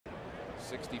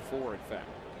64, in fact.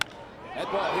 That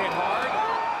ball hit hard.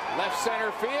 Left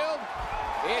center field.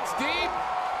 It's deep.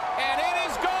 And it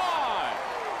is gone.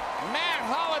 Matt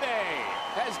Holliday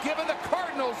has given the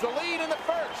Cardinals the lead in the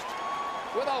first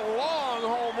with a long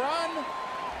home run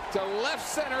to left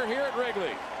center here at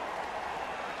Wrigley.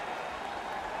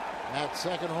 That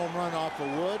second home run off of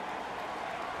Wood.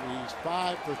 He's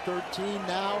 5 for 13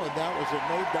 now, and that was a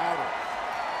no-doubter.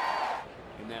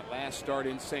 In that last start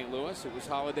in St. Louis, it was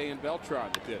Holliday and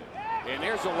Beltran that did it. And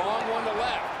there's a long one to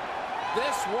left.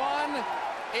 This one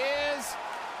is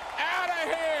out of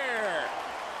here.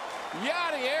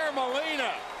 Yadier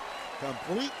Molina.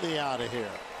 Completely out of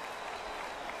here.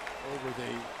 Over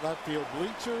the left field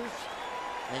bleachers.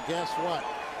 And guess what?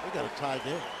 We got a tie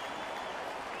game.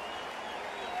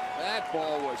 That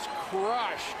ball was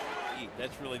crushed.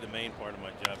 That's really the main part of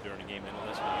my job during a game.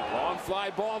 Long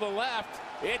fly ball to left.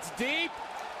 It's deep.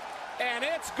 And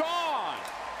it's gone.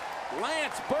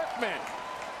 Lance Berkman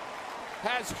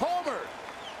has homered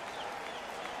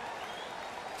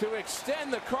to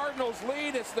extend the Cardinals'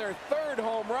 lead. It's their third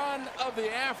home run of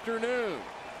the afternoon.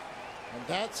 And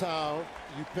that's how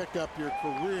you pick up your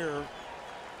career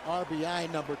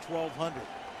RBI number 1200.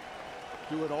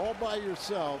 Do it all by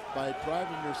yourself by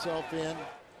driving yourself in.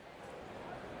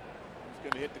 He's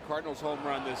going to hit the Cardinals' home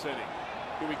run this inning.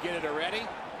 Do we get it already?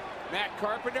 Matt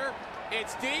Carpenter.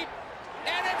 It's deep.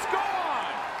 And it's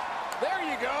gone. There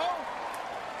you go.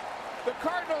 The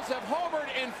Cardinals have homered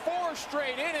in 4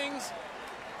 straight innings.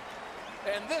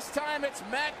 And this time it's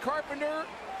Matt Carpenter,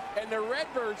 and the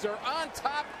Redbirds are on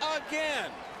top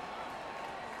again.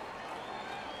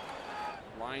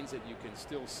 Lines that you can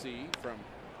still see from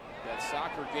that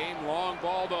soccer game. Long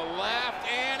ball to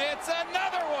left, and it's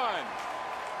another one.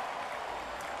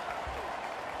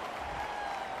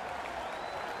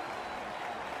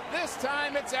 This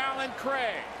time it's Alan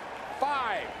Craig.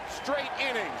 5 straight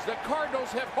innings. The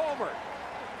Cardinals have homered.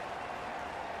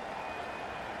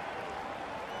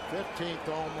 15th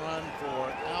home run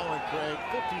for Alan Craig,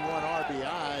 51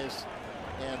 RBIs,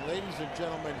 and ladies and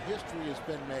gentlemen, history has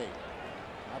been made.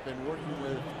 I've been working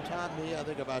with Tommy, I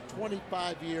think, about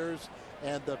 25 years,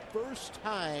 and the first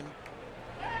time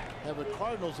have the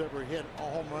Cardinals ever hit a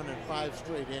home run in 5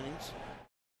 straight innings.